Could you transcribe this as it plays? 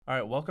All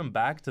right, welcome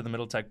back to the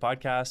Middle Tech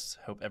Podcast.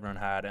 Hope everyone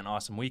had an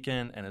awesome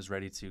weekend and is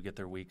ready to get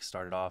their week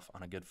started off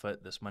on a good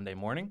foot this Monday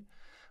morning.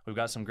 We've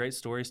got some great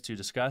stories to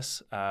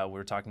discuss.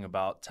 We're talking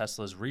about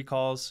Tesla's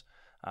recalls,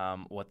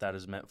 what that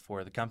has meant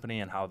for the company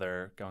and how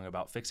they're going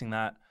about fixing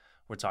that.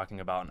 We're talking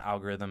about an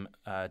algorithm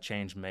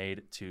change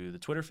made to the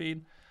Twitter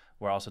feed.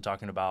 We're also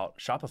talking about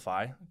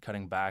Shopify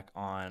cutting back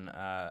on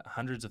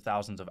hundreds of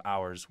thousands of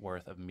hours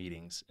worth of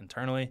meetings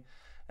internally.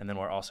 And then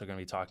we're also going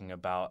to be talking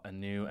about a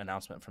new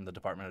announcement from the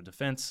Department of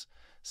Defense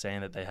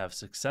saying that they have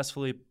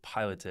successfully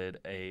piloted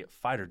a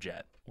fighter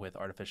jet with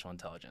artificial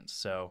intelligence.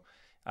 So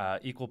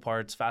equal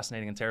parts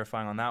fascinating and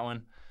terrifying on that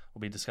one.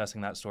 We'll be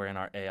discussing that story in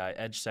our AI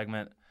Edge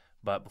segment.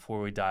 But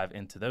before we dive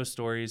into those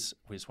stories,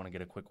 we just want to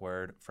get a quick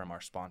word from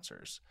our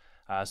sponsors.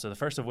 So the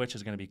first of which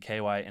is going to be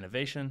KY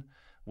Innovation,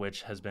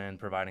 which has been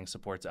providing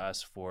support to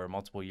us for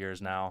multiple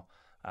years now.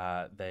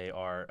 They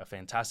are a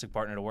fantastic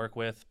partner to work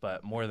with,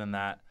 but more than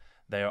that,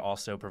 they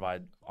also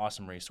provide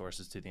awesome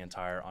resources to the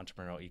entire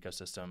entrepreneurial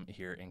ecosystem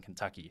here in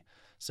Kentucky.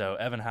 So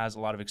Evan has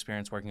a lot of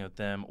experience working with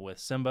them with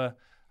Simba.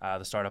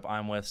 The startup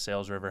I'm with,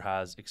 Sales River,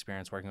 has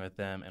experience working with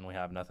them, and we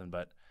have nothing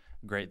but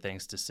great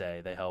things to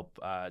say. They help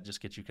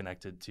just get you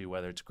connected to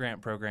whether it's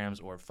grant programs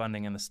or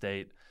funding in the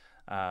state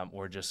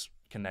or just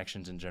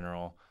connections in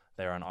general.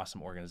 They're an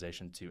awesome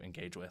organization to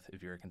engage with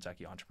if you're a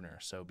Kentucky entrepreneur.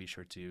 So be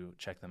sure to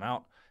check them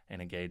out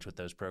and engage with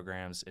those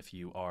programs if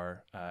you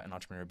are an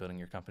entrepreneur building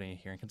your company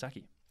here in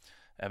Kentucky.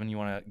 Evan, you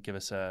want to give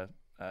us a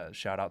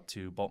shout out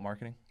to Bolt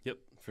Marketing? Yep,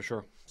 for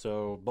sure.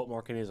 So Bolt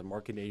Marketing is a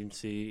marketing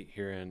agency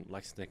here in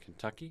Lexington,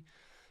 Kentucky.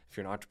 If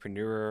you're an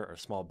entrepreneur or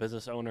small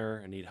business owner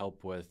and need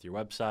help with your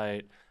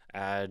website,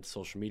 ads,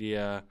 social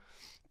media,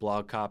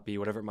 blog copy,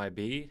 whatever it might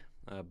be,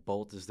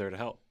 Bolt is there to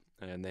help.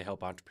 And they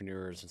help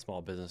entrepreneurs and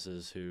small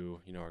businesses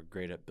who are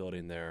great at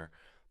building their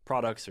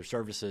products or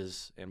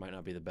services and might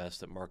not be the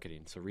best at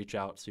marketing. So reach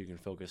out so you can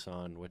focus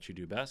on what you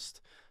do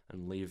best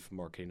and leave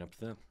marketing up to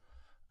them.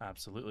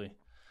 Absolutely.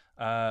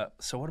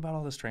 So what about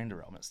all this train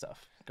derailment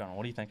stuff going on?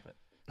 What do you think of it?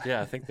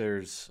 Yeah, I think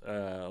there's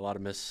a lot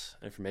of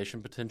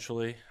misinformation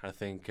potentially. I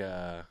think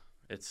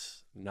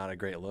it's not a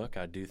great look.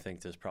 I do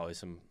think there's probably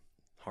some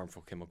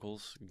harmful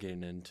chemicals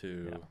getting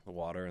into the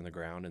water and the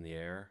ground and the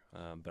air.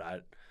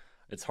 But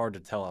it's hard to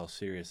tell how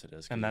serious it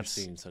is because you're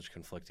seeing such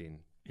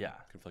conflicting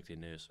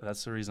news.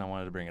 That's the reason I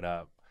wanted to bring it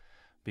up,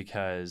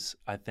 because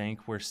I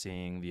think we're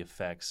seeing the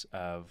effects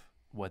of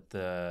what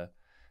the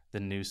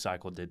news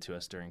cycle did to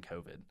us during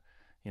COVID.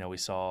 We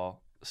saw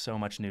so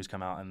much news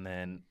come out, and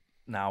then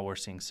now we're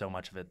seeing so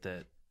much of it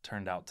that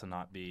turned out to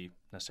not be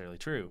necessarily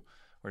true,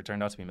 or it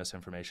turned out to be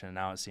misinformation. And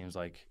now it seems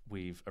like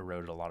we've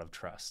eroded a lot of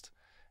trust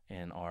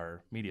in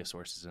our media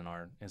sources and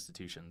our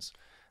institutions.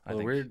 I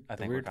think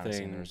we're kind of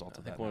seeing the result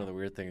of that. I think one of the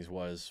weird things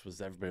was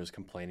that everybody was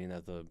complaining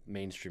that the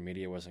mainstream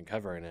media wasn't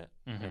covering it,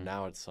 and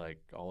now it's like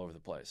all over the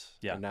place.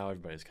 Yeah, and now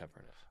everybody's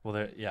covering it.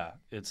 Well,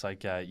 it's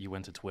like you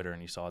went to Twitter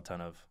and you saw a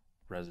ton of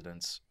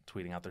residents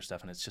tweeting out their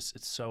stuff, and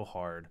it's so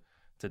hard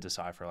to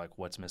decipher like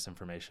what's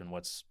misinformation,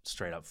 what's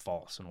straight up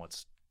false, and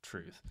what's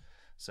truth.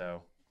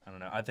 So I don't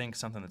know. I think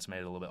something that's made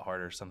it a little bit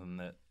harder, something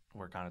that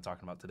we're kind of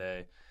talking about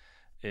today,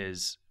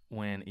 is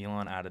when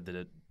Elon added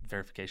the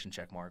verification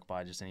check mark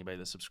by just anybody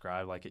that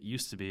subscribed. Like it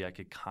used to be, I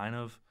could kind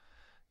of,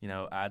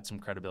 add some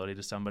credibility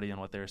to somebody and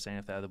what they were saying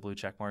if they had the blue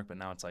check mark. But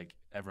now it's like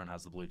everyone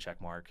has the blue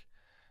check mark.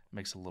 It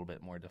makes it a little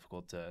bit more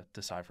difficult to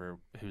decipher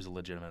who's a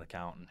legitimate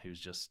account and who's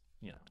just,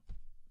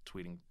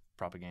 tweeting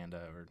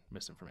propaganda or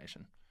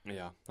misinformation.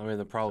 Yeah. I mean,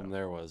 the problem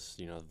there was,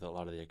 a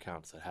lot of the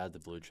accounts that had the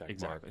blue check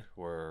mark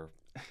were,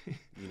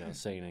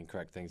 saying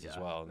incorrect things as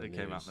well. They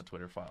came out in the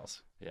Twitter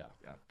files. Yeah.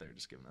 Yeah, they're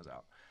just giving those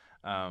out.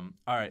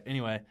 All right.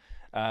 Anyway,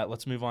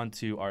 let's move on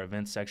to our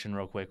events section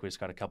real quick. We just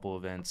got a couple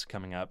events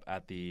coming up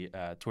at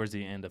towards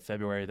the end of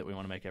February that we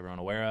want to make everyone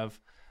aware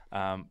of.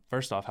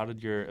 First off, how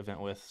did your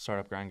event with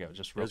Startup Grind go?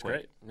 Just real quick. It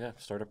was great. Yeah,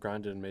 Startup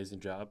Grind did an amazing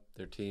job.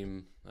 Their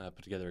team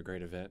put together a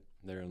great event.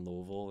 They're in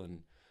Louisville and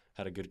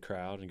had a good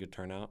crowd and good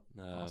turnout.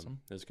 Awesome.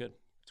 It was good.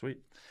 Sweet.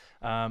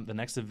 The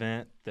next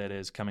event that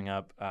is coming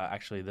up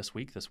actually this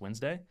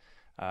Wednesday,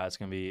 it's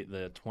going to be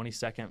the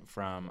 22nd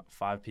from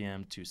 5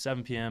 p.m. to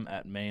 7 p.m.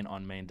 at Main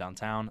on Main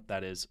downtown.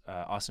 That is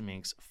Awesome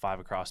Inc.'s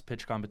 5 Across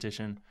pitch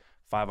competition.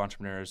 5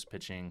 entrepreneurs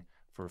pitching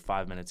for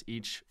 5 minutes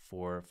each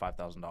for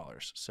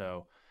 $5,000.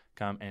 So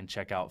come and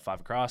check out 5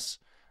 Across.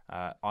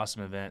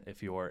 Awesome event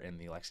if you're in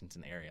the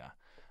Lexington area.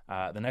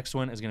 The next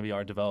one is going to be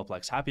our Develop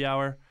Lex Happy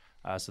Hour.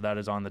 So that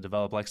is on the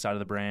Develop Lex side of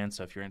the brand.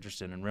 So if you're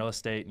interested in real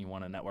estate and you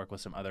want to network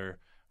with some other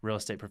real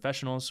estate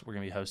professionals, we're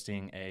going to be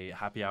hosting a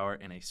happy hour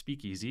and a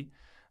speakeasy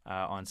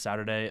on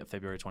Saturday,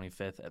 February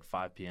 25th at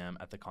 5 p.m.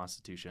 at the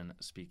Constitution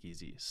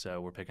Speakeasy.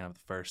 So we're picking up the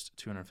first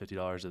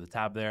 $250 of the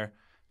tab there.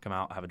 Come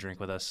out, have a drink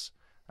with us,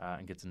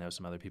 and get to know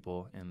some other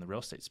people in the real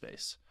estate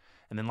space.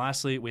 And then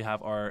lastly, we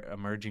have our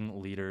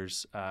Emerging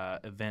Leaders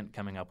event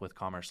coming up with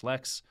Commerce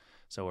Lex.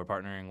 So we're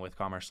partnering with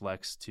Commerce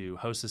Lex to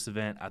host this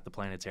event at the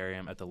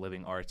Planetarium at the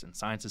Living Arts and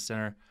Sciences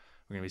Center.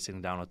 We're going to be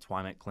sitting down with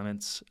Twymet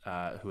Clements,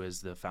 who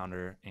is the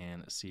founder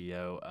and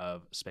CEO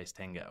of Space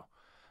Tango.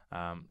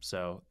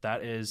 So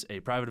that is a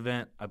private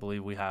event. I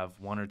believe we have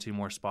 1 or 2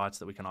 more spots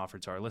that we can offer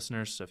to our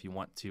listeners. So if you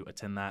want to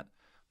attend that,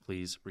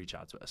 please reach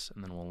out to us,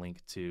 and then we'll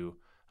link to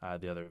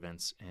the other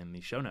events in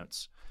the show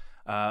notes.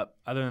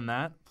 Other than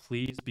that,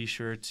 please be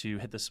sure to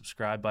hit the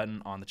subscribe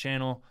button on the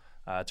channel,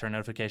 turn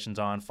notifications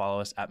on,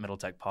 follow us at Middle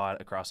Tech Pod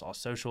across all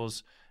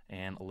socials,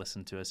 and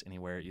listen to us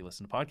anywhere you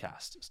listen to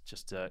podcasts,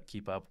 just to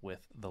keep up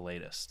with the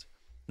latest.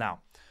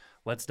 Now,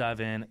 let's dive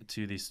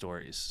into these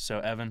stories. So,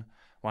 Evan,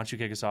 why don't you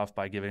kick us off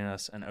by giving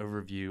us an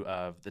overview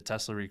of the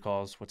Tesla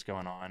recalls, what's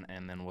going on,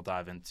 and then we'll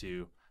dive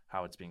into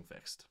how it's being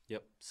fixed.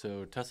 Yep.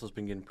 So Tesla's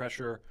been getting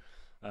pressure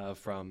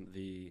from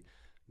the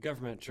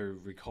government to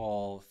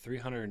recall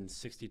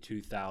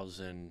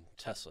 362,000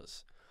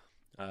 Teslas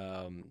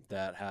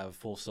that have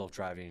full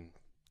self-driving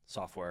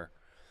software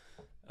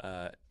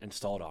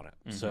installed on it.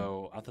 Mm-hmm.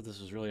 So I thought this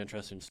was a really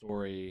interesting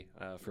story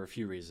for a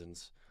few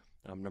reasons.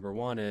 Number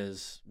one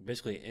is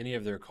basically any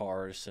of their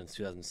cars since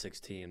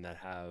 2016 that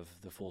have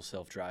the full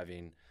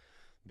self-driving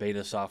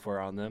beta software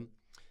on them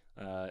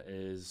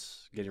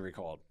is getting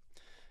recalled.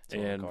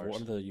 And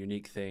one of the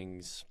unique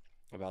things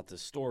about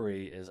this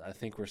story is I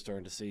think we're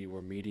starting to see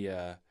where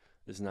media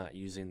is not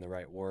using the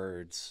right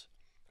words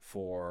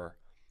for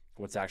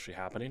what's actually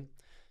happening.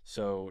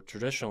 So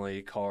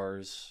traditionally,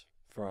 cars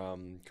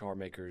from car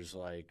makers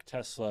like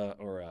Tesla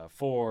or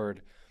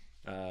Ford,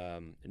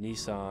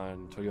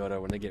 Nissan, Toyota,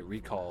 when they get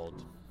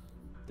recalled,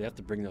 they have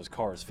to bring those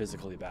cars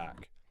physically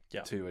back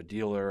to a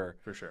dealer,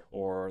 for sure,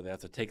 or they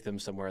have to take them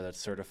somewhere that's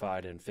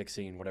certified in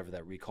fixing whatever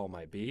that recall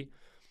might be.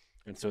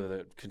 And so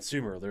the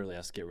consumer literally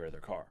has to get rid of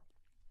their car.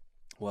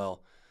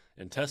 Well,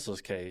 in Tesla's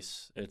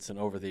case, it's an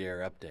over-the-air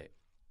update.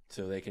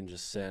 So they can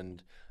just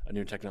send a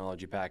new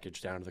technology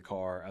package down to the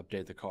car,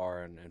 update the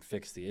car, and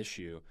fix the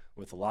issue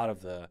with a lot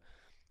of the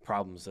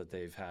problems that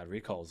they've had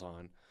recalls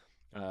on.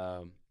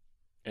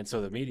 And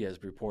so the media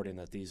is reporting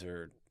that these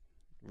are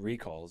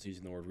recalls,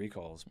 using the word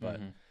recalls,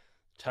 but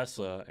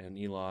Tesla and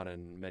Elon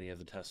and many of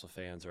the Tesla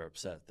fans are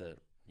upset that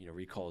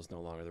recall is no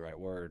longer the right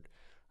word.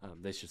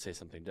 They should say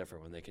something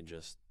different when they can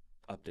just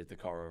update the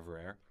car over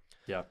air.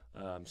 Yeah.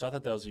 So I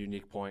thought that was a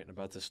unique point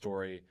about this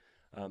story.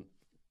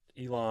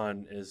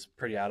 Elon is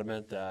pretty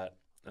adamant that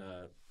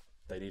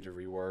they need to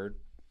reword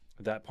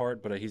that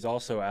part, but he's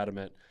also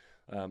adamant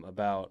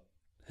about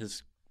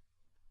his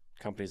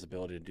company's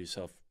ability to do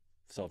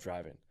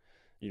self-driving.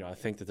 I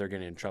think that they're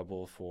getting in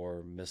trouble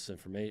for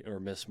misinformation or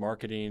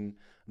mismarketing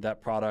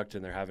that product,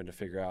 and they're having to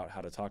figure out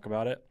how to talk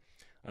about it.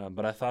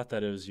 But I thought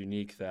that it was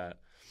unique that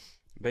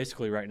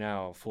basically right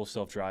now, full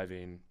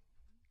self-driving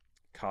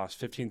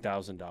costs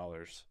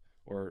 $15,000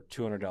 or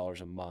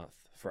 $200 a month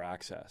for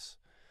access.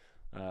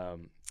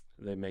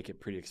 They make it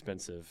pretty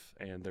expensive,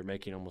 and they're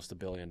making almost $1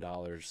 billion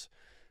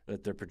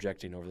that they're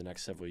projecting over the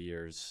next several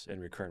years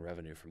in recurring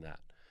revenue from that.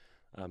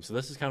 So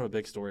this is kind of a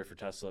big story for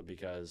Tesla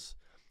because,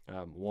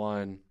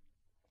 one,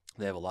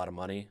 they have a lot of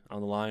money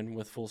on the line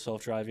with full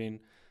self-driving,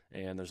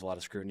 and there's a lot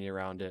of scrutiny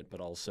around it, but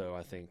also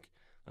I think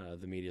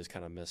the media is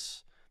kind of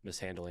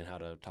mishandling how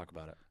to talk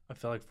about it. I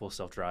feel like full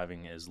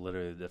self-driving is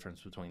literally the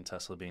difference between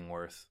Tesla being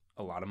worth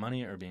a lot of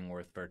money or being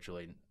worth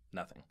virtually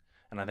nothing.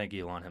 And I think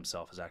Elon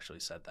himself has actually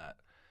said that.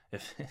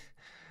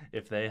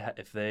 If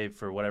they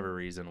for whatever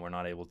reason were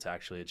not able to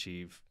actually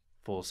achieve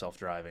full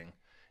self-driving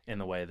in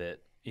the way that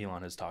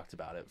Elon has talked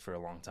about it for a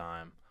long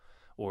time,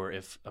 or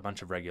if a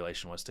bunch of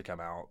regulation was to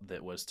come out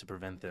that was to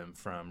prevent them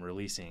from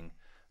releasing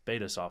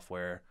beta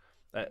software,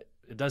 it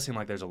does seem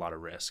like there's a lot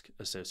of risk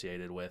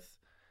associated with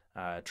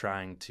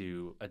trying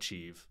to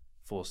achieve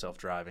full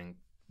self-driving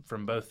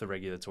from both the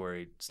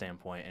regulatory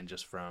standpoint and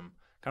just from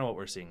kind of what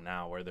we're seeing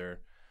now, where they're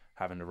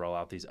having to roll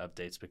out these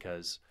updates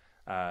because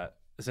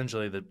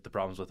essentially the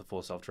problems with the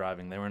full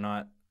self-driving, they were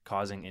not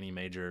causing any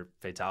major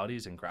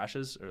fatalities and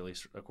crashes, or at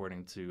least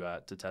according to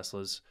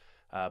Tesla's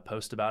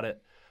post about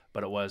it,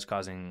 but it was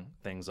causing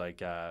things like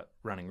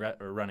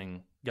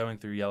going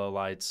through yellow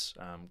lights,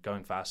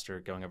 going faster,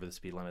 going over the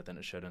speed limit than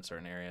it should in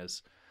certain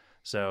areas.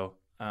 So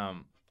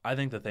I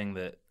think the thing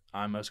that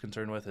I'm most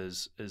concerned with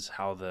is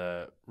how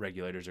the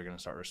regulators are going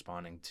to start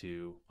responding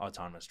to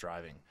autonomous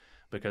driving,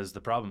 because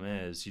the problem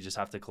is you just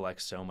have to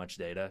collect so much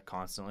data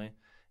constantly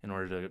in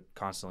order to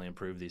constantly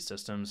improve these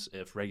systems.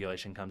 If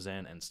regulation comes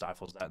in and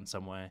stifles that in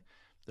some way,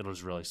 it'll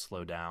just really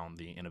slow down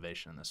the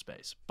innovation in this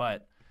space.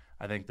 But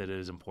I think that it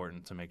is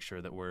important to make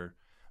sure that we're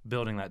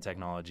building that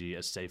technology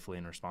as safely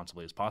and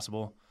responsibly as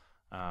possible.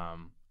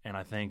 And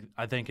I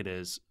think it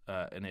is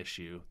an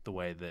issue the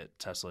way that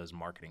Tesla is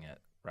marketing it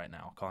right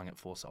now, calling it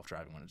full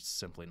self-driving when it's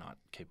simply not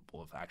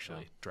capable of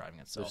actually driving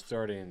itself. They're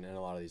starting in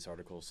a lot of these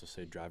articles to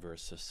say driver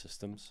assist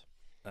systems.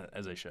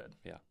 As they should.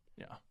 Yeah.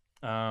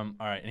 All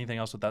right. Anything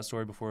else with that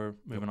story before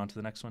moving on to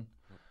the next one?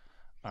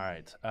 All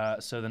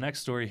right. So the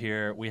next story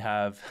here, we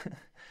have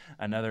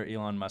another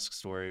Elon Musk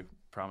story.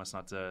 Promise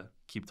not to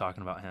keep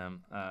talking about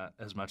him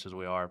as much as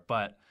we are.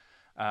 But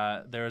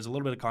there was a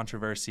little bit of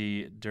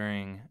controversy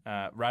during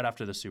right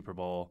after the Super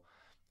Bowl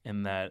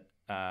in that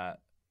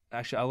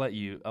actually I'll let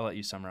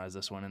you summarize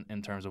this one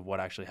in terms of what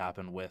actually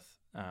happened with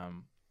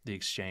the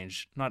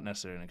exchange, not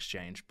necessarily an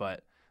exchange,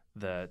 but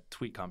the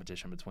tweet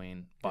competition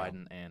between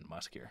Biden and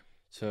Musk here.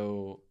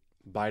 So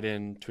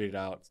Biden tweeted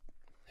out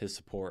his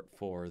support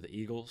for the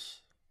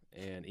Eagles,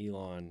 and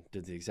Elon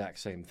did the exact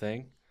same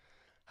thing.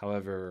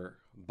 However,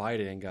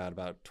 Biden got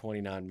about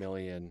 29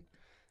 million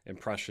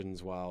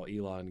impressions while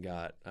Elon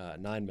got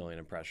 9 million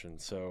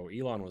impressions. So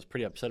Elon was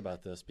pretty upset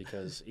about this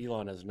because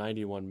Elon has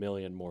 91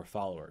 million more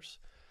followers.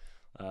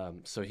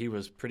 So he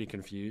was pretty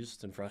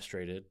confused and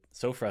frustrated,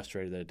 so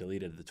frustrated that he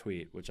deleted the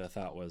tweet, which I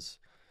thought was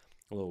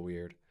a little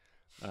weird.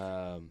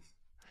 Kind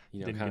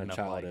of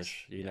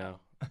childish, you know?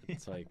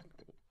 It's like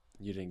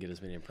you didn't get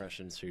as many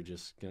impressions, so you're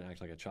just going to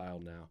act like a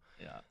child now.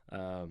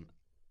 Yeah.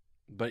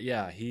 But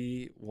yeah,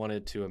 he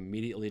wanted to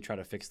immediately try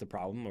to fix the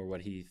problem, or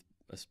what he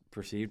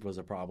perceived was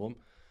a problem,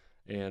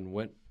 and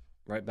went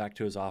right back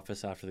to his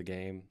office after the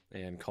game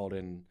and called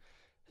in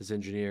his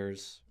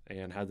engineers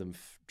and had them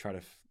try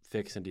to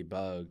fix and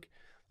debug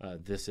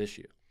this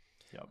issue.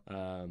 Yep.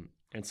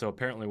 And so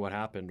apparently what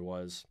happened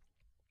was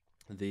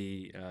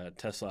the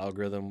Tesla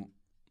algorithm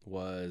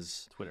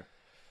was Twitter.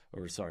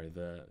 This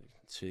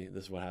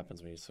is what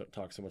happens when you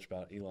talk so much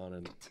about Elon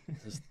and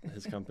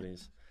his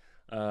companies.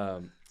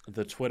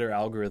 The Twitter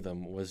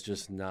algorithm was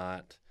just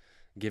not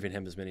giving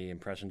him as many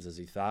impressions as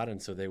he thought,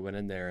 and so they went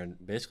in there and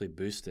basically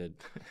boosted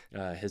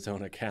his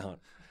own account.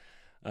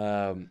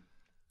 The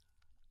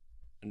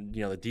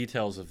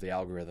details of the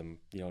algorithm,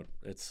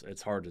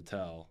 it's hard to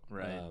tell.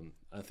 Right.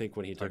 I think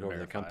when he took over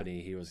the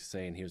company, he was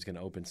saying he was going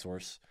to open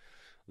source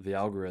the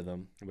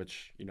algorithm,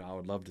 which I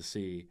would love to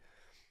see.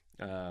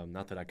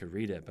 Not that I could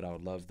read it, but I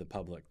would love the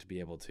public to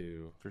be able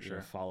to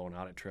follow an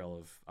audit trail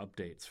of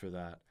updates for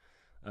that.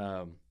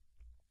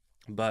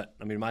 But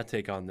I mean, my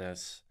take on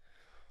this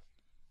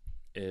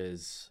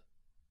is,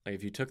 like,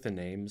 if you took the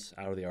names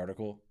out of the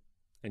article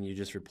and you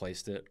just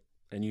replaced it,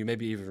 and you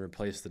maybe even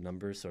replace the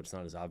numbers so it's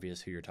not as obvious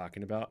who you're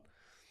talking about,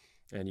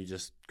 and you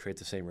just create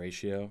the same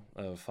ratio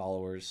of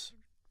followers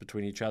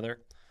between each other,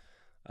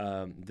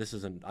 I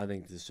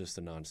think this is just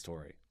a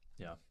non-story.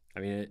 Yeah. I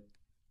mean,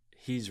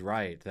 he's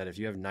right that if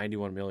you have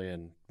 91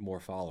 million more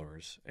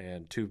followers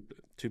and two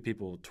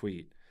people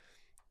tweet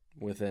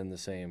within the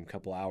same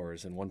couple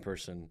hours, and one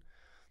person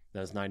that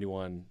has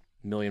 91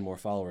 million more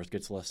followers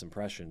gets less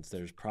impressions,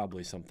 there's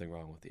probably something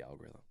wrong with the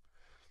algorithm.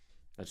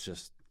 That's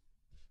just,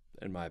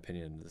 in my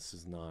opinion, this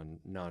is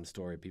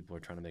non-story. People are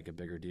trying to make a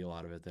bigger deal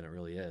out of it than it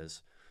really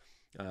is.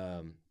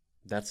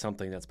 That's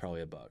something that's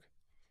probably a bug.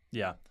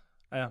 Yeah,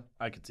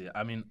 I could see it.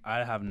 I mean,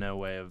 I have no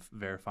way of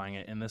verifying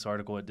it. In this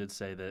article, it did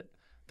say that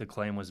the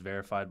claim was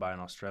verified by an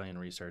Australian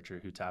researcher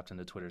who tapped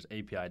into Twitter's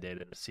API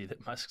data to see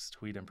that Musk's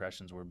tweet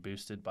impressions were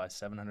boosted by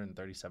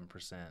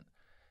 737%,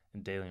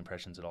 and daily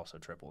impressions had also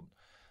tripled.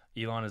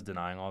 Elon is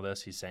denying all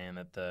this. He's saying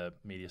that the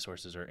media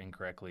sources are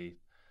incorrectly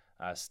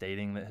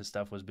stating that his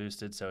stuff was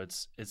boosted. So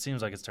it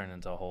seems like it's turned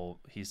into a whole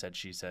he said,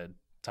 she said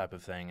type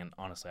of thing. And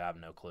honestly, I have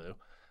no clue.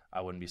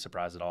 I wouldn't be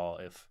surprised at all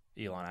if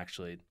Elon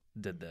actually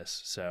did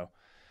this. So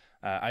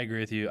I agree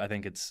with you. I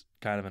think it's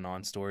kind of a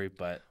non-story,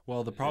 but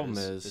the problem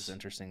is it's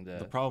interesting.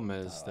 The problem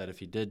is that if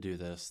he did do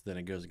this, then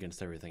it goes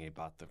against everything he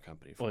bought the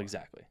company for. Well,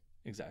 exactly.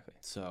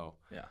 So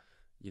yeah,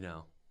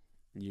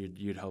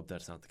 you'd hope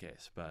that's not the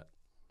case, but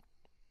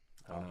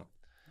I don't know.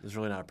 There's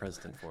really not a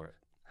precedent for it.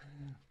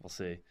 We'll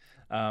see.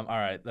 All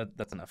right,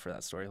 that's enough for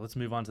that story. Let's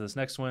move on to this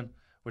next one.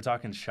 We're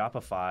talking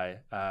Shopify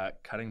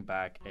cutting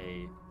back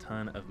a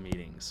ton of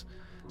meetings.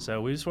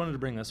 So we just wanted to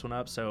bring this one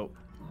up. So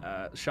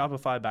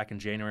Shopify back in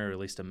January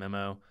released a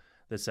memo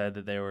that said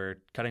that they were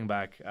cutting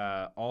back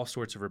all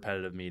sorts of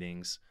repetitive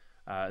meetings,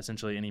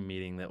 essentially any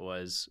meeting that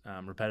was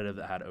repetitive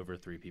that had over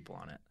 3 people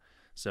on it.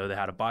 So they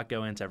had a bot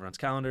go into everyone's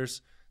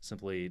calendars,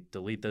 simply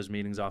delete those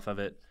meetings off of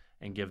it,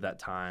 and give that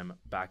time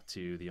back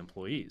to the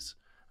employees.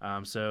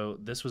 So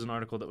this was an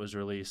article that was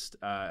released,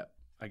 I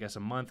guess, a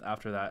month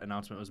after that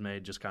announcement was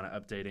made, just kind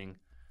of updating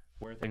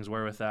where things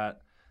were with that.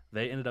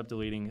 They ended up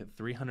deleting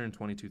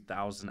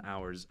 322,000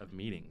 hours of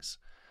meetings.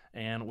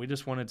 And we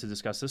just wanted to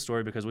discuss this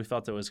story because we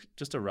felt it was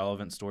just a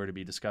relevant story to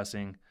be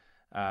discussing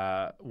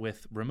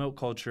with remote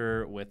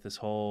culture, with this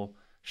whole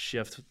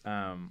shift.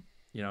 I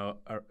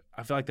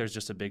feel like there's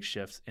just a big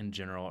shift in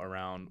general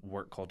around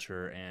work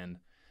culture and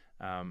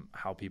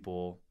how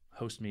people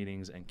host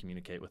meetings and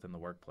communicate within the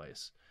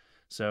workplace.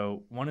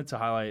 So wanted to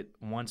highlight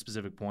one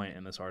specific point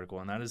in this article,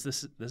 and that is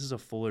this is a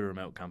fully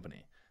remote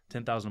company,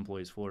 10,000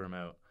 employees, fully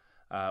remote,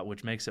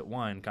 which makes it,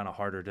 one, kind of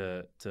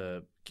harder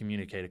to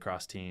communicate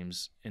across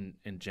teams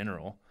in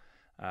general.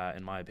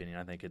 In my opinion,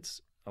 I think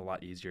it's a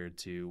lot easier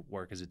to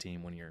work as a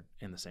team when you're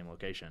in the same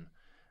location.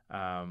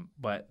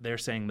 But they're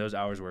saying those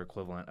hours were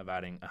equivalent of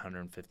adding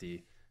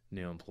 150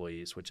 new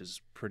employees, which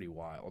is pretty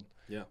wild.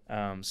 Yeah.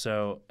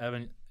 So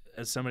Evan,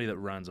 as somebody that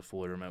runs a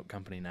fully remote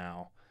company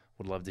now,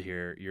 would love to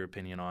hear your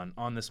opinion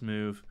on this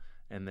move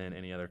and then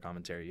any other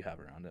commentary you have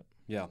around it.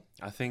 Yeah,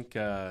 I think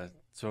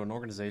so. An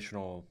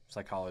organizational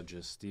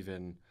psychologist,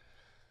 Stephen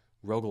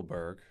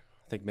Rogelberg,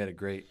 I think made a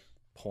great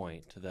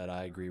point that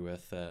I agree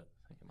with, that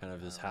kind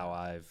of is how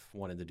I've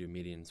wanted to do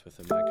meetings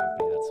within my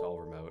company that's all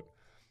remote,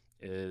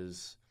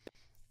 is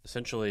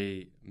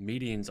essentially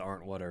meetings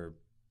aren't what are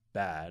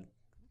bad.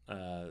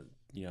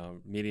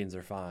 meetings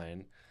are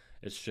fine.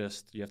 It's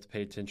just you have to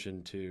pay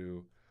attention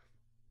to,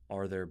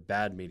 are there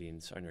bad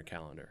meetings on your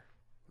calendar?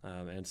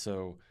 And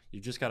so you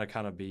just got to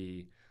kind of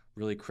be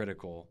really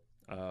critical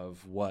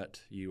of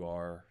what you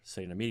are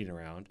setting a meeting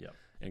around. Yep.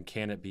 And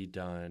can it be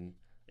done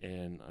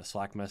in a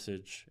Slack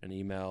message, an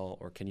email,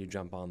 or can you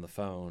jump on the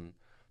phone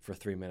for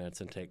 3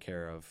 minutes and take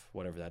care of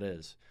whatever that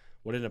is?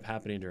 What ended up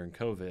happening during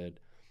COVID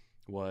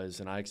was,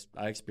 and I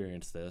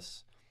experienced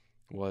this,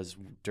 was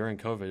during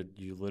COVID,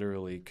 you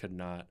literally could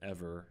not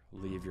ever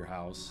leave your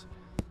house,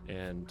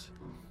 and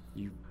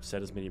you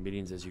set as many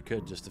meetings as you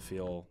could just to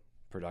feel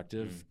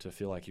productive, to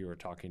feel like you were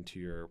talking to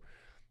your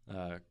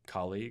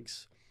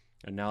colleagues.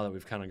 And now that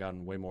we've kind of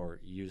gotten way more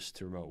used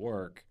to remote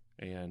work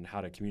and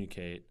how to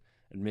communicate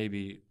and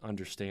maybe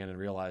understand and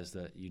realize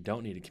that you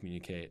don't need to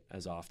communicate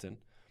as often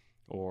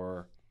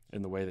or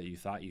in the way that you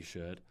thought you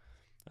should,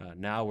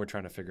 now we're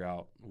trying to figure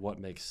out what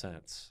makes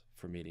sense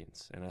for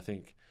meetings. And I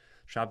think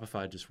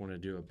Shopify just want to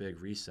do a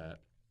big reset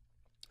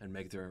and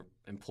make their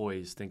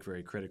employees think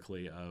very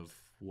critically of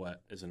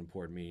what is an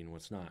important meeting,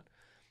 what's not.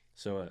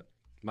 So at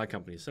my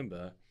company,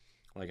 Simba,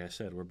 like I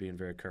said, we're being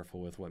very careful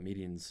with what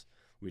meetings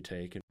we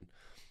take. And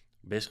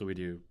basically we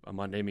do a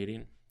Monday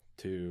meeting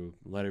to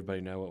let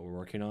everybody know what we're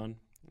working on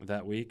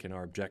that week and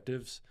our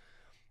objectives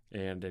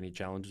and any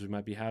challenges we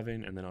might be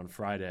having. And then on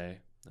Friday,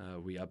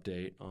 we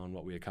update on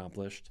what we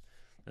accomplished.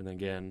 And then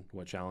again,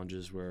 what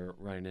challenges we're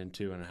running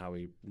into and how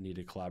we need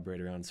to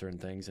collaborate around certain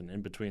things. And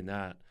in between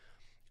that,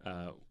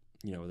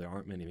 there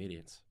aren't many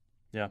meetings.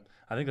 Yeah,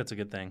 I think that's a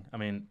good thing. I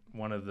mean,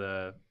 one of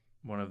the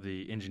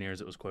engineers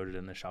that was quoted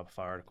in the Shopify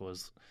article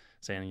is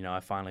saying, I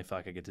finally feel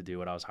like I get to do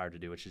what I was hired to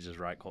do, which is just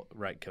write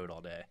code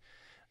all day.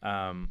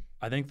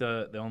 I think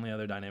the only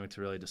other dynamic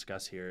to really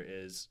discuss here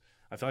is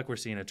I feel like we're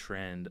seeing a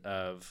trend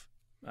of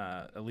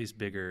at least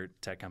bigger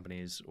tech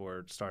companies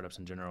or startups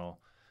in general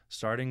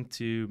starting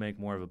to make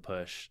more of a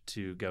push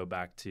to go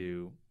back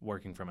to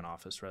working from an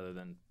office rather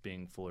than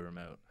being fully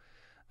remote.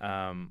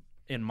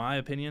 In my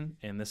opinion,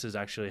 and this is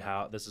our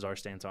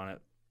stance on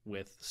it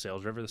with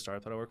SalesRiver, the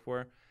startup that I work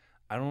for,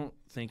 I don't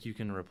think you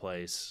can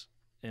replace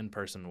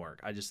in-person work.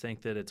 I just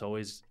think that it's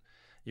always,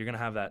 you're going to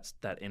have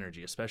that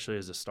energy, especially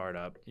as a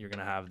startup. You're going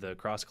to have the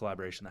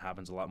cross-collaboration that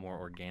happens a lot more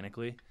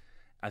organically.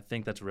 I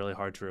think that's really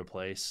hard to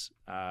replace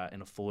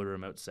in a fully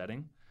remote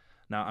setting.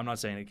 Now, I'm not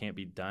saying it can't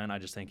be done. I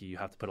just think you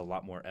have to put a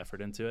lot more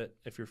effort into it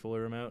if you're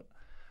fully remote.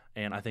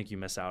 And I think you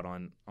miss out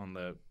on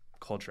the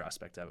culture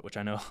aspect of it, which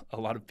I know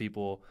a lot of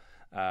people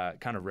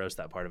kind of roast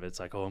that part of it. It's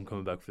like, oh, I'm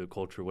coming back for the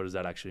culture. What does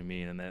that actually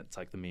mean? And then it's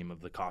like the meme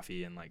of the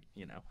coffee and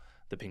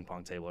the ping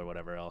pong table or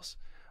whatever else.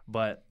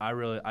 But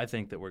I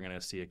think that we're going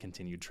to see a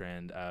continued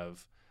trend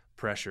of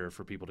pressure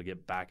for people to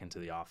get back into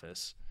the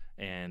office.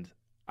 And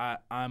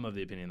I'm of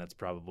the opinion that's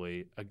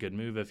probably a good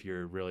move if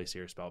you're really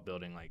serious about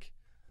building like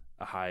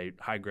a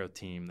high growth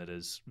team that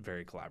is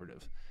very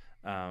collaborative.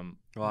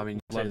 You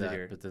say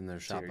that, but then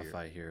there's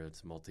Shopify here.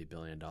 It's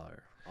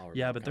 $multi-billion-dollar.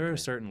 Yeah, but they're at a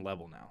certain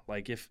level now.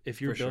 Like if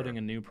you're building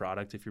a new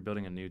product, if you're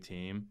building a new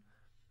team,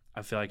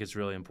 I feel like it's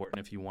really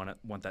important if you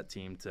want that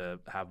team to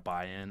have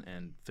buy-in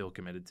and feel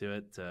committed to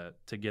it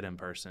to get in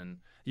person.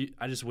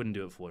 I just wouldn't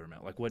do it fully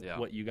remote. Like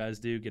what you guys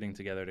do, getting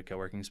together at a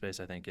co-working space,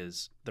 I think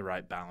is the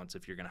right balance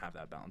if you're going to have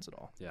that balance at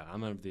all. Yeah,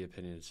 I'm of the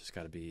opinion it's just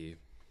got to be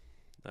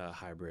a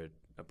hybrid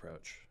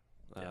approach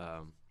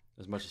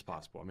as much as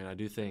possible. I mean, I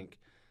do think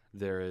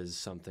there is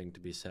something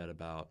to be said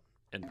about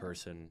in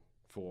person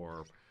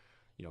for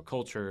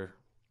culture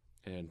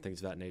and things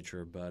of that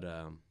nature. But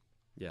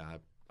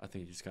I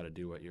think you just got to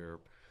do what your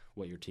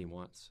team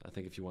wants. I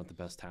think if you want the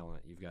best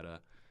talent, you've got to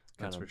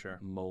kind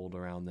of mold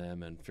around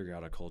them and figure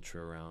out a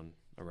culture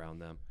around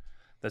them.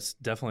 That's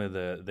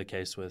definitely the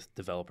case with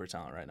developer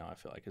talent right now. I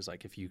feel like is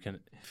like if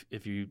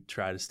you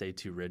try to stay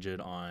too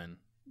rigid on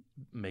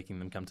making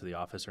them come to the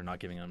office or not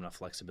giving them enough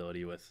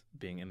flexibility with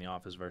being in the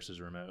office versus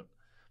remote,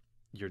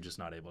 you're just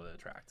not able to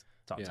attract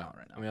top talent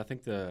right now. I mean, I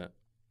think the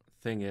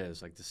thing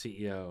is like the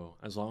CEO,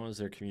 as long as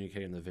they're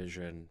communicating the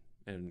vision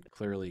and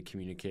clearly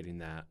communicating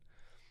that,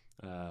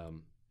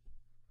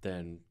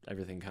 then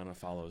everything kind of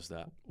follows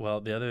that.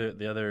 Well, the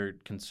other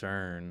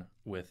concern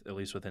with at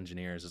least with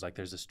engineers is like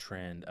there's this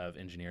trend of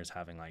engineers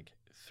having like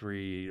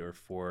 3 or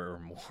 4 or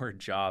more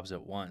jobs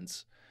at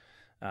once.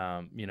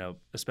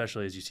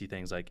 Especially as you see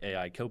things like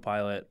AI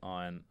Copilot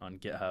on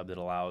GitHub that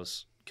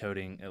allows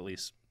coding, at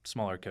least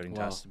smaller coding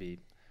tasks to be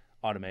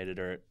automated,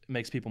 or it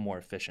makes people more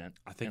efficient.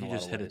 I think you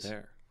just hit it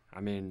there. I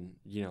mean,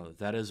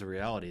 that is a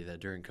reality that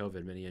during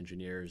COVID, many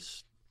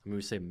engineers,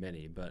 we say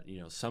many, but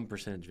some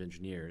percentage of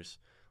engineers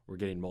were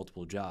getting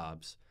multiple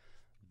jobs.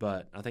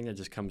 But I think that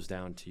just comes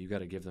down to you got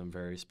to give them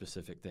very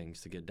specific things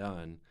to get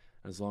done.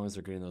 As long as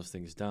they're getting those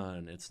things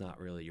done, it's not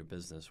really your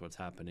business what's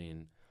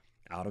happening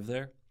out of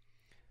there.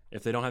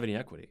 If they don't have any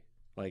equity,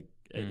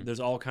 there's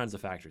all kinds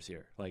of factors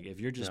here. Like if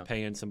you're just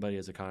paying somebody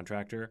as a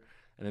contractor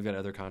and they've got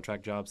other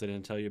contract jobs they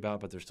didn't tell you about,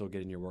 but they're still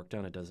getting your work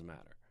done, it doesn't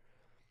matter.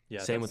 Yeah,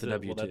 same with the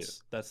W-2. Well,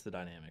 that's the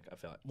dynamic, I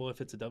feel like. Well, if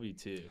it's a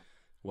W-2.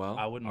 Well,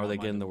 are they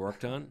getting the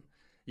work done?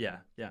 Yeah.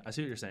 I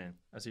see what you're saying.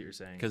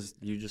 Because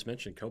you just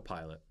mentioned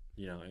Copilot.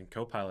 and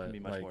Copilot, Be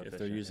much like more if they're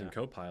efficient, using yeah.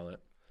 Copilot,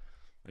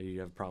 you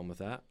have a problem with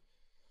that?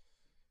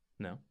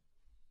 No,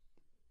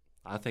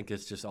 I think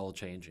it's just all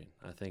changing.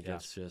 I think Yeah.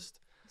 it's just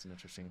it's an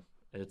interesting.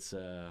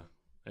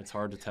 it's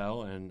hard to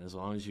tell, and as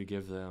long as you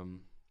give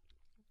them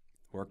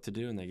work to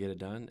do and they get it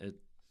done, it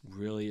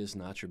really is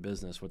not your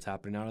business what's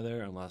happening out of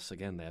there, unless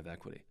again they have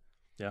equity.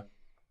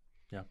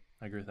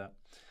 I agree with that.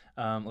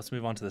 Let's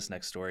move on to this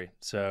next story.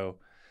 So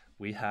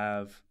we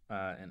have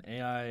an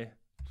AI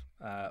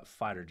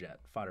fighter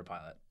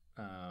pilot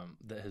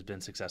that has been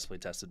successfully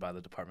tested by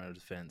the Department of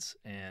Defense.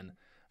 And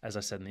as I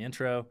said in the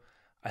intro,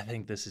 I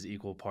think this is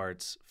equal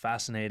parts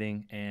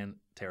fascinating and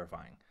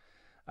terrifying.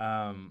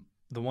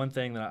 The one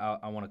thing that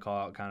I want to call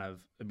out kind of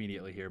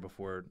immediately here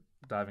before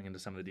diving into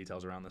some of the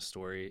details around this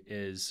story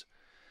is,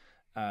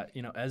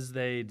 as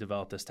they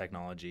develop this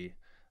technology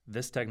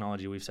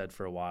we've said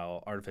for a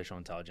while, artificial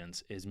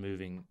intelligence is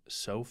moving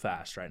so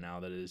fast right now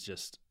that it is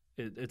just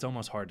it's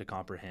almost hard to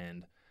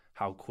comprehend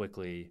how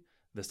quickly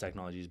this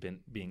technology has been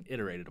being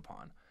iterated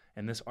upon.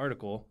 And this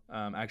article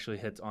actually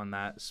hits on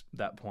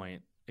that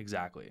point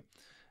exactly.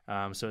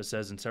 So it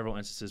says in several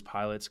instances,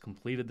 pilots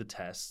completed the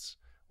tests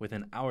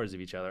within hours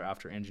of each other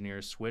after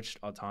engineers switched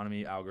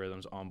autonomy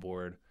algorithms on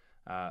board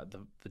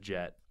the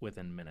jet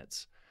within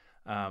minutes.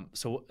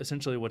 So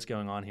essentially what's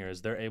going on here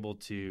is they're able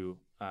to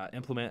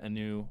implement a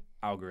new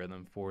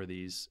algorithm for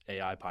these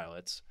AI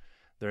pilots.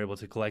 They're able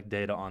to collect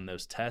data on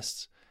those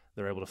tests.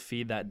 They're able to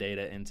feed that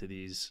data into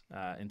these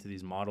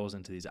models,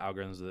 into these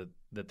algorithms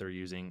that they're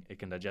using. It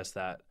can digest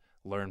that,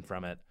 learn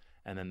from it,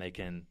 and then they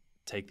can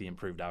take the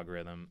improved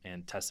algorithm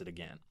and test it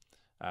again.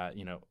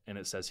 And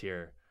it says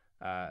here,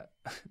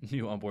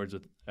 new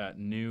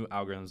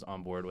algorithms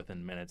on board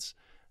within minutes,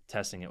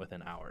 testing it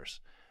within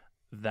hours.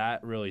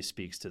 That really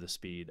speaks to the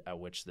speed at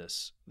which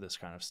this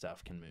kind of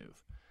stuff can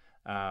move.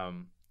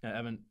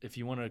 Evan, if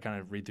you want to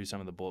kind of read through some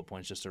of the bullet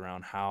points just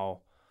around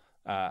how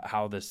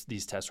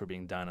these tests were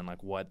being done and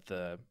like what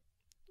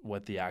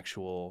the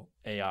actual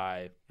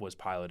AI was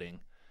piloting,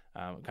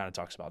 it kind of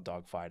talks about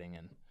dogfighting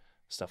and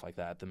stuff like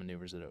that, the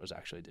maneuvers that it was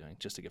actually doing,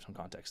 just to give some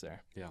context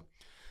there. Yeah.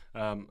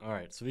 All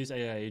right. So these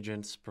AI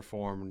agents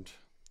performed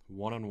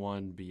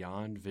one-on-one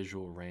beyond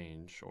visual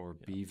range, or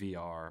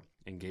BVR,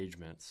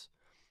 engagements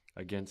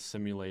against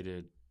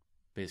simulated,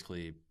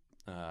 basically,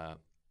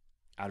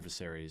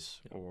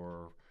 adversaries,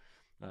 or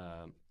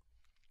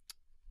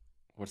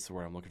what's the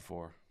word I'm looking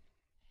for?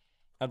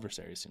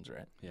 Adversaries seems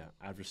right. Yeah,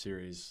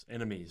 adversaries,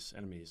 enemies.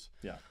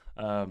 Yeah.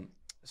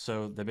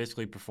 So they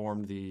basically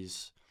performed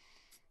these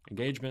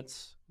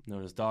engagements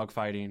known as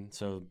dogfighting.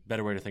 So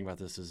better way to think about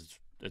this is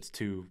it's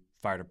two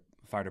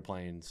fighter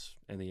planes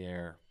in the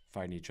air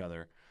fighting each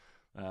other.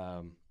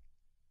 And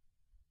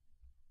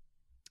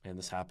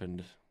this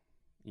happened,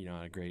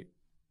 at a great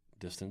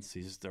distance.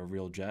 These are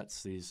real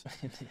jets. These,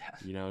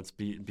 Yeah. It's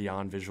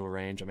beyond visual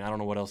range. I mean, I don't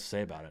know what else to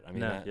say about it. I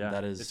mean,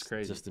 that is it's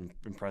crazy. just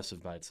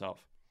impressive by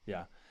itself.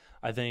 Yeah.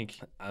 I think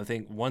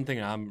one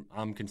thing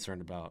I'm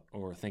concerned about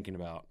or thinking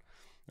about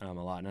a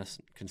lot, and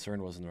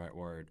concern wasn't the right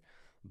word,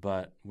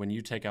 but when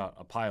you take out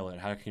a pilot,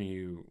 how can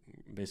you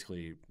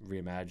basically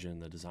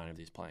reimagine the design of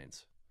these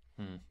planes?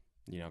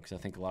 Because I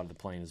think a lot of the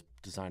plane is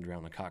designed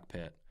around the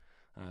cockpit,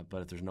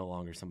 but if there's no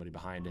longer somebody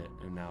behind it,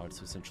 and now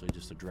it's essentially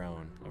just a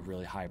drone, a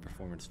really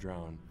high-performance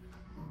drone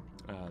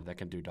that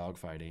can do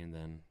dogfighting,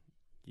 then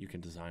you can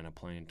design a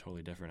plane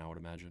totally different, I would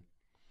imagine.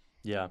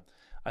 Yeah.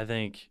 I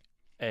think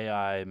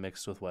AI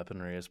mixed with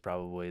weaponry is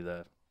probably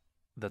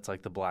that's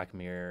like the Black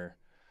Mirror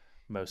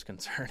most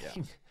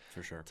concerning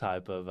for sure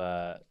type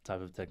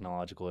of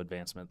technological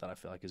advancement that I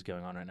feel like is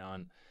going on right now.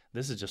 And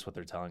this is just what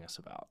they're telling us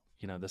about.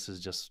 This is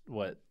just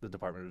what the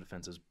Department of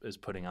Defense is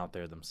putting out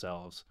there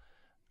themselves.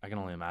 I can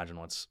only imagine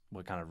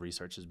what kind of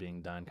research is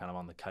being done kind of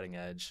on the cutting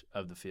edge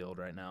of the field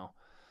right now.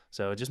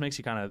 So it just makes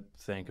you kind of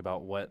think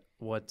about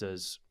what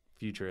does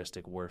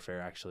futuristic warfare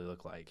actually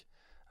look like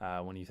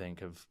when you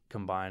think of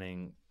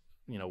combining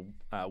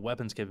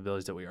weapons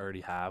capabilities that we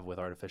already have with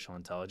artificial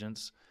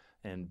intelligence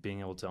and being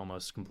able to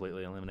almost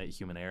completely eliminate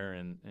human error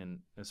and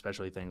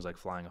especially things like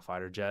flying a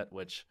fighter jet,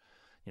 which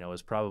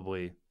is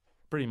probably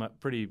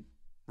pretty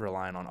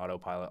reliant on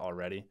autopilot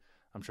already.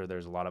 I'm sure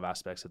there's a lot of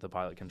aspects that the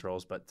pilot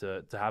controls, but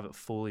to have it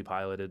fully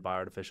piloted by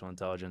artificial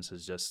intelligence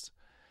is just,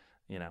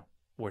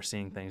 we're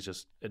seeing things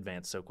just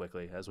advance so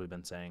quickly, as we've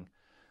been saying.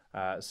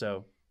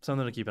 So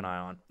something to keep an eye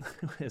on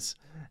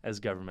as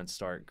governments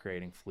start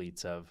creating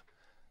fleets of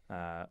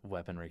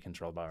weaponry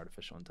controlled by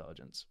artificial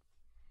intelligence.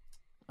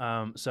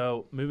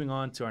 So moving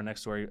on to our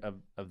next story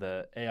of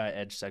the AI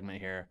Edge segment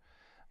here,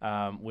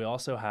 we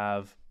also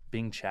have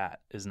Bing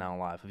Chat is now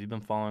live. Have you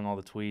been following all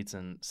the tweets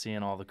and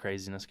seeing all the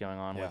craziness going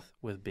on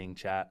with Bing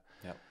Chat?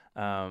 Yep.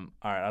 All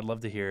right, I'd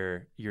love to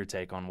hear your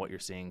take on what you're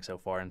seeing so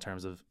far in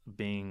terms of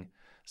Bing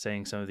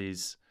saying some of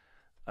these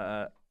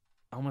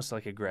almost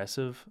like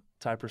aggressive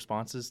type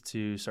responses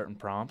to certain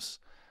prompts.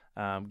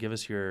 Give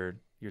us your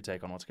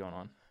take on what's going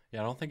on.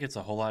 Yeah, I don't think it's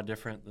a whole lot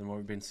different than what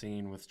we've been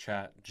seeing with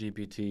Chat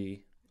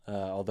GPT,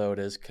 although it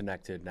is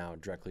connected now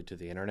directly to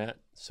the internet,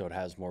 so it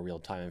has more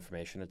real-time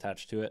information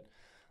attached to it.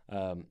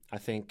 I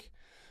think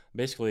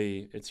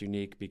Basically, it's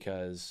unique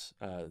because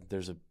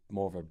there's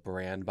more of a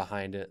brand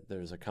behind it.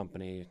 There's a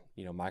company,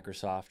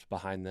 Microsoft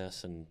behind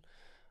this, and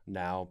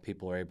now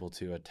people are able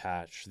to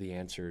attach the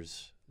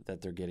answers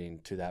that they're getting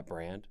to that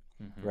brand.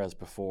 Mm-hmm. Whereas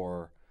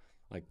before,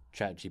 like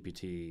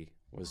ChatGPT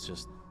was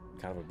just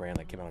kind of a brand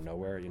that came out of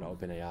nowhere.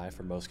 OpenAI,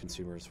 for most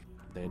consumers,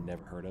 they had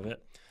never heard of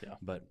it. Yeah.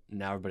 But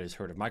now everybody's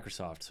heard of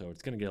Microsoft, so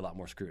it's going to get a lot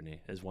more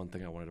scrutiny, is one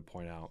thing I wanted to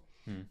point out.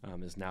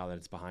 Is now that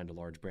it's behind a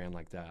large brand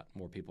like that,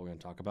 more people are going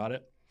to talk about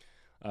it.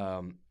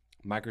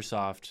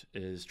 Microsoft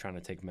is trying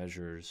to take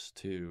measures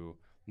to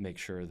make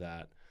sure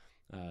that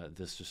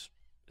this just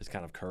is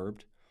kind of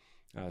curbed.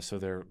 So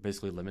they're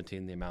basically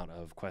limiting the amount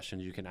of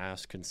questions you can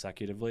ask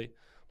consecutively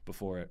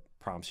before it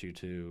prompts you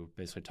to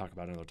basically talk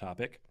about another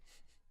topic.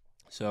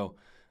 So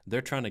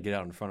they're trying to get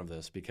out in front of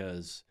this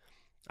because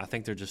I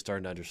think they're just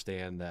starting to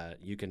understand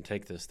that you can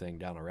take this thing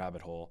down a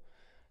rabbit hole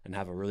and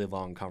have a really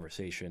long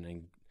conversation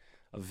and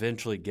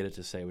eventually get it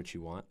to say what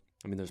you want.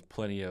 I mean, there's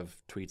plenty of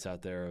tweets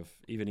out there of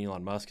even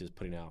Elon Musk is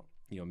putting out,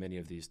 many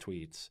of these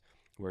tweets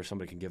where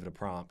somebody can give it a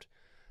prompt,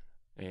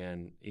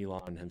 and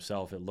Elon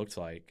himself, it looked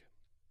like,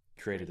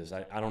 created this.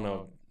 I don't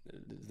know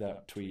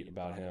that tweet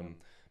about him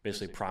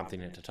basically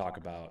prompting it to talk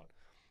about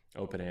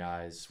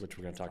OpenAI's, which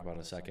we're going to talk about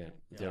in a second,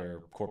 their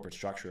corporate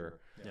structure.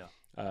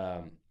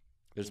 Yeah.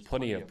 There's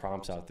plenty of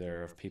prompts out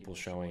there of people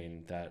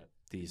showing that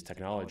these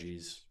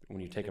technologies, when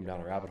you take them down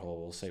a rabbit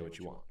hole, will say what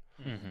you want.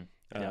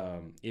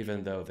 Mm-hmm.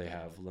 Even though they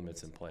have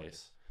limits in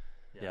place.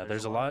 Yeah,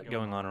 there's a lot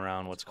going on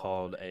around what's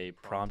called a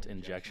prompt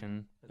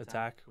injection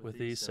attack with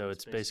these. So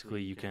it's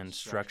basically you can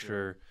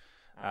structure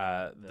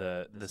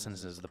the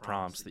sentences, the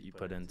prompts that you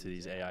put into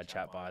these AI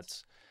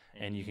chatbots,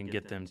 and you can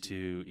get them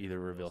to either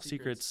reveal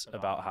secrets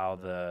about how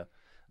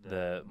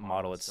the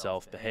model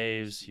itself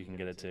behaves. You can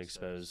get it to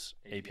expose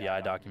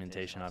API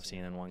documentation I've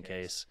seen in one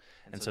case.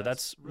 And so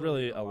that's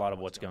really a lot of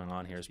what's going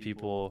on here is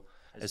people,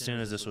 as soon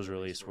as this was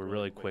released, were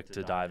really quick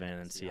to dive in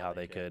and see how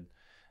they could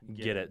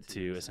get it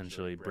to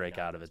essentially break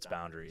out of its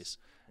boundaries.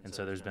 And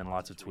so there's been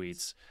lots of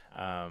tweets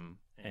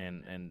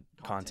and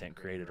content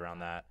created around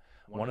that.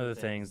 One of the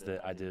things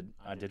that I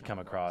did come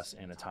across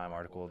in a Time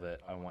article that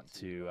I want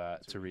to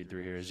read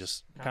through here is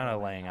just kind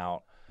of laying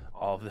out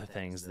all of the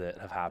things that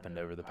have happened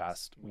over the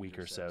past week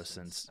or so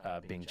since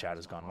Bing Chat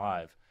has gone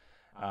live.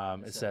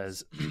 It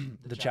says,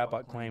 the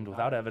chatbot claimed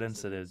without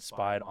evidence that it had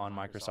spied on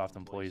Microsoft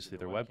employees through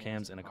their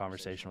webcams in a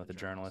conversation with a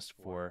journalist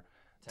for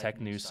tech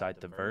news site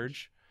The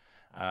Verge.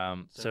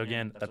 So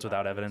again, that's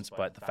without evidence,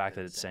 but the fact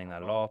that it's saying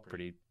that at all,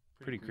 pretty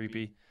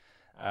creepy.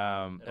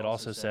 It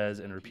also says,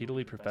 and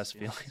repeatedly professed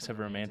feelings of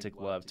romantic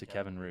love to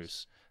Kevin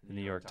Roose, the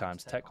New York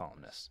Times tech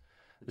columnist.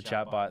 The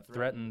chatbot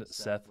threatened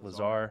Seth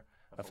Lazar,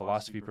 a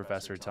philosophy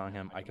professor, telling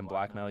him, I can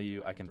blackmail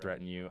you, I can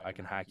threaten you, I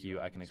can hack you,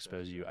 I can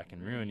expose you, I can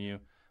ruin you,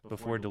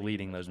 before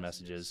deleting those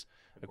messages,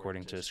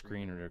 according to a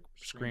screen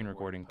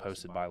recording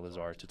posted by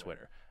Lazar to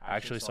Twitter. I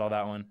actually saw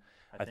that one.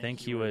 I think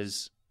he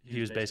was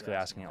basically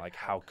asking it, like,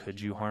 how could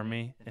you harm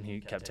me? And he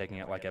kept taking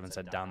it, like Evan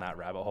said, down that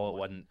rabbit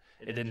hole.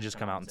 It didn't just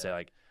come out and say,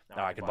 like,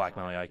 no, I could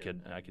blackmail you, I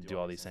could do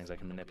all these things, I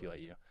can manipulate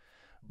you.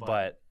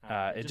 But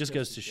it just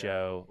goes to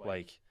show,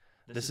 like,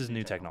 this is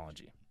new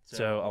technology.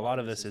 So a lot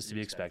of this is to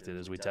be expected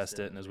as we test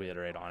it and as we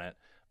iterate on it.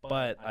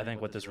 But I think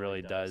what this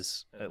really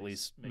does at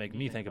least make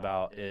me think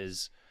about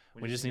is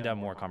we just need to have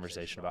more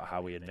conversation about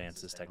how we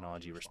advance this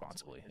technology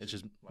responsibly. It's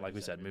just, like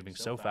we said, moving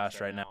so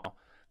fast right now.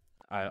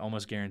 I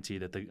almost guarantee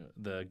that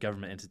the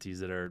government entities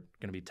that are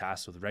going to be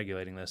tasked with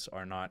regulating this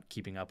are not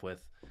keeping up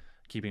with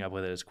it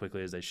as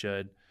quickly as they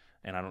should.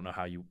 And I don't know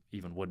how you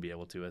even would be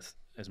able to with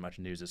as much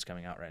news that's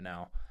coming out right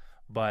now.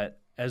 But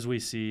as we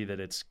see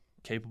that it's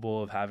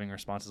capable of having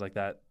responses like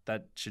that,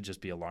 that should just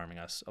be alarming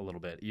us a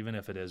little bit, even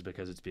if it is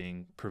because it's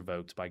being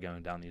provoked by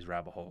going down these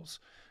rabbit holes.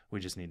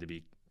 We just need to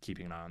be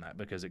keeping an eye on that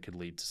because it could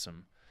lead to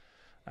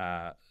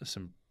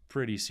some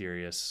pretty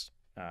serious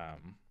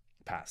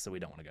paths that we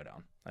don't want to go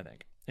down, I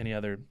think. Any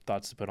other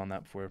thoughts to put on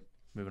that before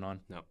moving on?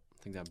 No,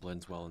 I think that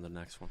blends well in the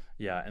next one.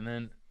 Yeah, and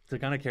then to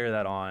kind of carry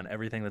that on,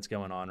 everything that's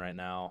going on right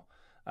now,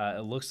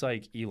 it looks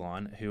like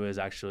Elon, who is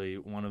actually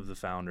one of the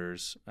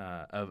founders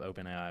of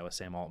OpenAI with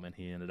Sam Altman,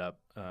 he ended up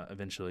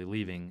eventually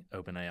leaving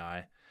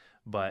OpenAI,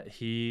 but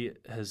he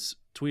has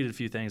tweeted a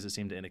few things that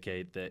seem to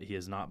indicate that he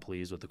is not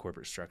pleased with the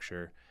corporate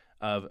structure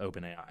of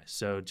OpenAI.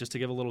 So just to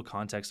give a little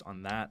context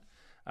on that,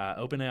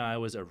 OpenAI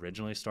was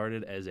originally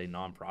started as a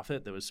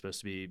nonprofit that was supposed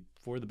to be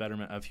for the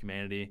betterment of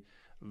humanity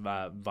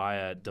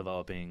via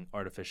developing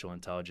artificial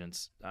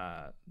intelligence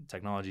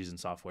technologies and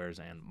softwares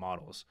and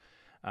models.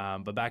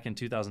 But back in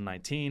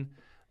 2019,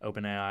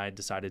 OpenAI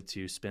decided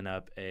to spin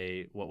up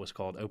what was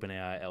called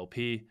OpenAI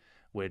LP,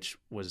 which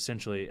was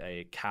essentially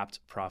a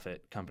capped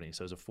profit company.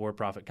 So it was a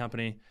for-profit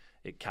company.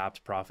 It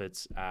capped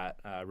profits at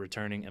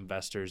returning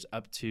investors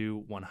up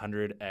to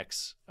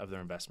 100x of their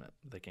investment.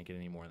 They can't get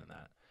any more than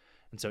that.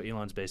 And so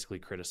Elon's basically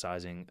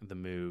criticizing the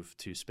move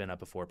to spin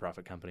up a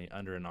for-profit company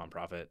under a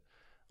nonprofit.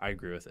 I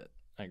agree with it.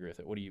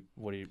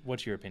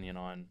 What's your opinion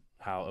on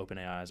how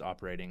OpenAI is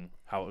operating,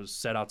 how it was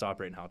set out to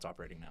operate, and how it's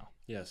operating now?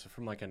 Yeah, so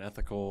from like an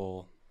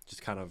ethical,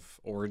 just kind of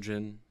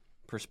origin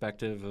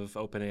perspective of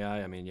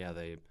OpenAI, I mean, yeah,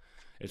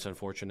 it's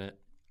unfortunate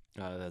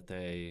that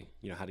they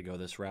had to go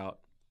this route.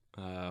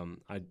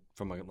 From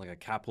a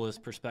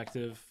capitalist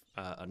perspective,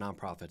 a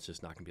nonprofit's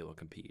just not going to be able to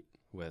compete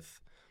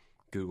with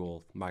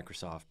Google,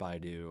 Microsoft,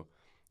 Baidu,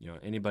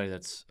 anybody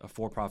that's a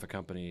for-profit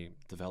company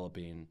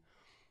developing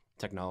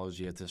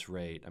technology at this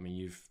rate. I mean,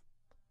 you've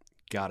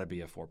got to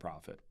be a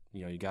for-profit.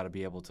 You got to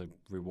be able to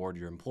reward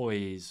your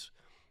employees.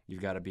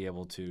 You've got to be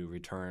able to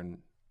return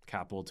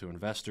capital to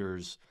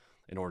investors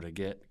in order to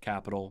get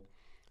capital.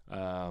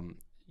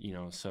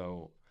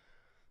 So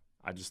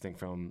I just think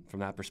from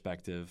that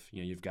perspective,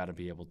 you've got to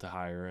be able to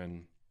hire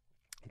and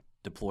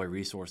deploy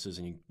resources,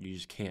 and you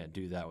just can't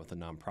do that with a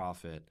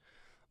nonprofit.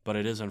 But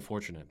it is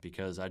unfortunate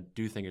because I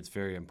do think it's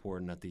very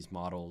important that these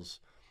models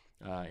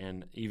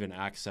and even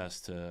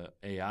access to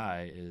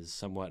AI is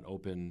somewhat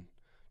open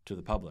to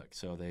the public.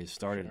 So they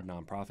started a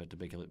nonprofit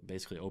to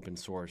basically open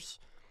source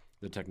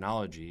the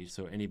technology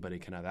so anybody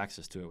can have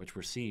access to it, which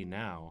we're seeing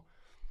now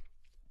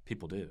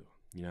people do.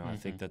 I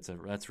think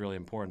that's really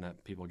important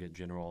that people get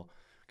general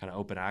kind of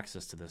open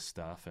access to this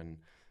stuff and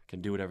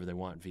can do whatever they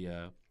want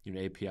via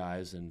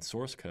APIs and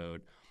source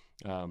code.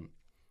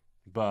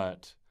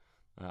 But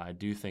I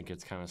do think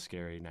it's kind of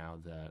scary now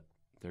that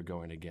they're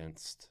going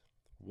against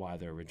why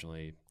they're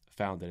originally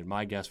founded. And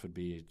my guess would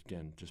be,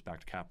 again, just back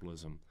to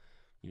capitalism.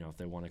 If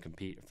they want to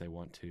compete, if they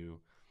want to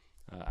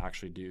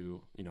actually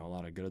do a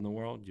lot of good in the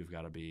world, you've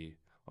got to be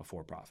a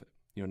for-profit.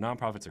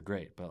 Nonprofits are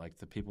great, but like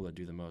the people that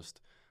do the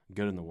most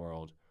good in the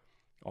world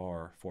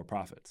are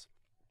for-profits.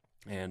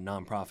 And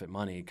nonprofit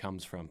money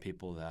comes from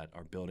people that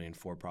are building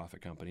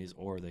for-profit companies,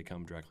 or they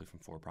come directly from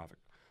for-profit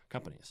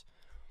companies.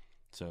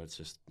 So it's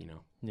just,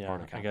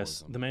 part of capitalism. I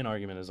guess the main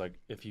argument is like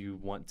if you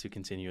want to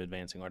continue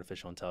advancing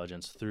artificial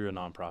intelligence through a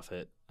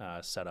nonprofit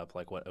setup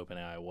like what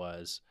OpenAI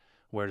was,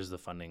 where does the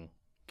funding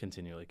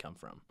continually come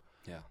from?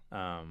 Yeah.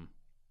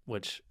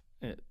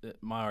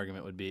 My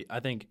argument would be, I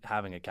think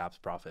having a caps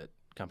profit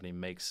company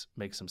makes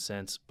some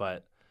sense.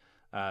 But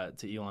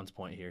to Elon's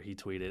point here, he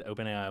tweeted,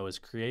 OpenAI was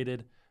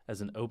created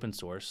as an open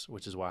source,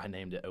 which is why I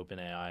named it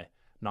OpenAI,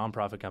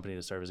 nonprofit company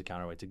to serve as a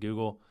counterweight to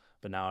Google.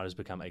 But now it has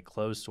become a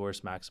closed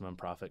source maximum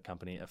profit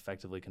company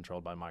effectively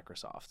controlled by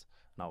Microsoft.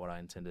 Not what I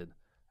intended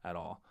at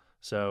all.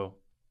 So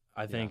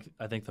I think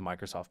the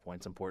Microsoft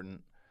point's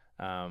important.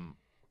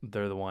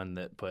 They're the one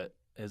that put,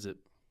 is it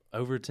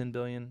over $10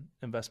 billion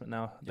investment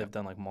now? They've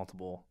done like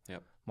multiple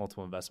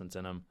investments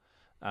in them.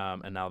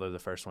 And now they're the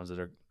first ones that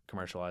are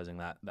commercializing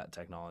that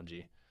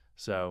technology.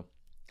 So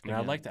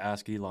I'd like to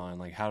ask Elon,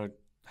 like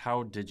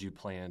how did you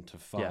plan to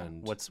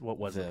fund what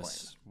was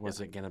this? The plan?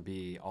 Was it going to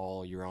be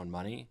all your own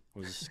money?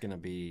 Was this going to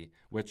be,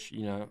 which,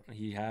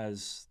 he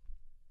has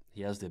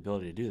the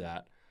ability to do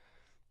that.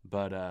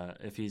 But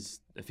if he's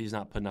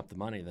not putting up the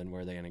money, then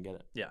where are they going to get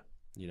it? Yeah.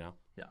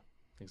 Yeah,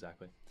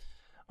 exactly.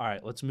 All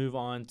right, let's move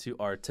on to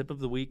our tip of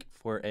the week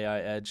for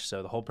AI Edge.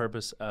 So the whole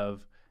purpose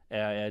of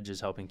AI Edge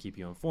is helping keep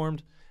you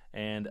informed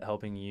and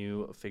helping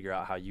you figure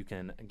out how you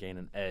can gain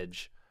an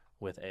edge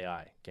with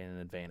AI, gain an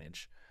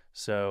advantage.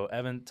 So,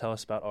 Evan, tell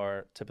us about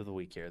our tip of the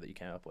week here that you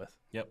came up with.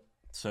 Yep.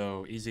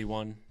 So, easy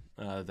one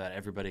that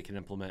everybody can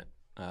implement,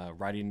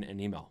 writing an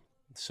email.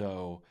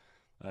 So,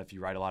 if you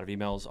write a lot of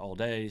emails all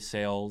day,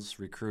 sales,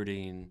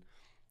 recruiting,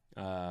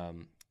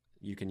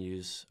 you can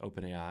use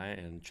OpenAI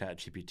and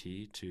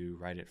ChatGPT to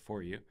write it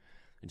for you.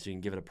 And so you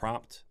can give it a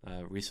prompt.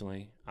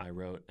 Recently, I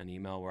wrote an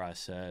email where I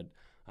said,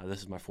 this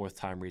is my 4th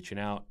time reaching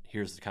out.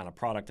 Here's the kind of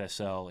product I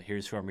sell.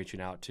 Here's who I'm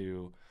reaching out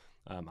to.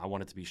 I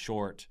want it to be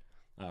short.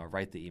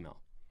 Write the email.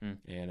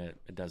 And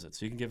it does it.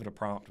 So you can give it a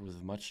prompt with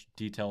as much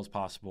detail as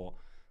possible.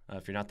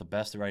 If you're not the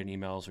best at writing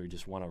emails, or you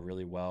just want a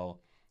really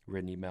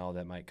well-written email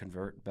that might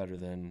convert better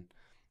than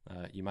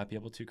you might be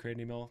able to create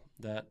an email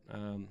that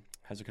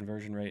has a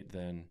conversion rate,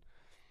 then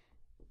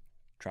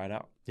try it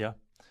out. Yeah,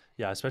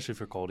 especially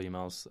for cold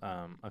emails.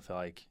 I feel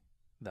like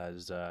that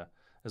is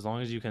as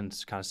long as you can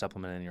kind of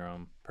supplement in your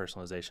own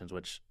personalizations,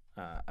 which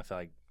I feel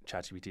like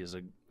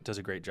ChatGPT does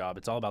a great job.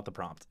 It's all about the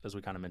prompt, as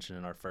we kind of mentioned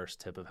in our first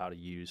tip of how to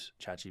use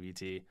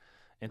ChatGPT.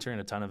 Enter in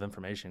a ton of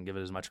information, give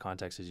it as much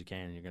context as you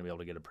can, and you're going to be able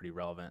to get a pretty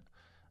relevant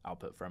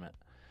output from it.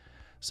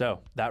 So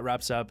that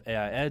wraps up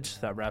AI Edge.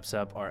 That wraps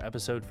up our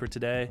episode for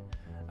today.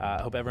 I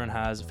hope everyone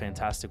has a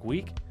fantastic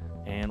week,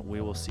 and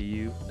we will see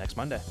you next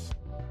Monday.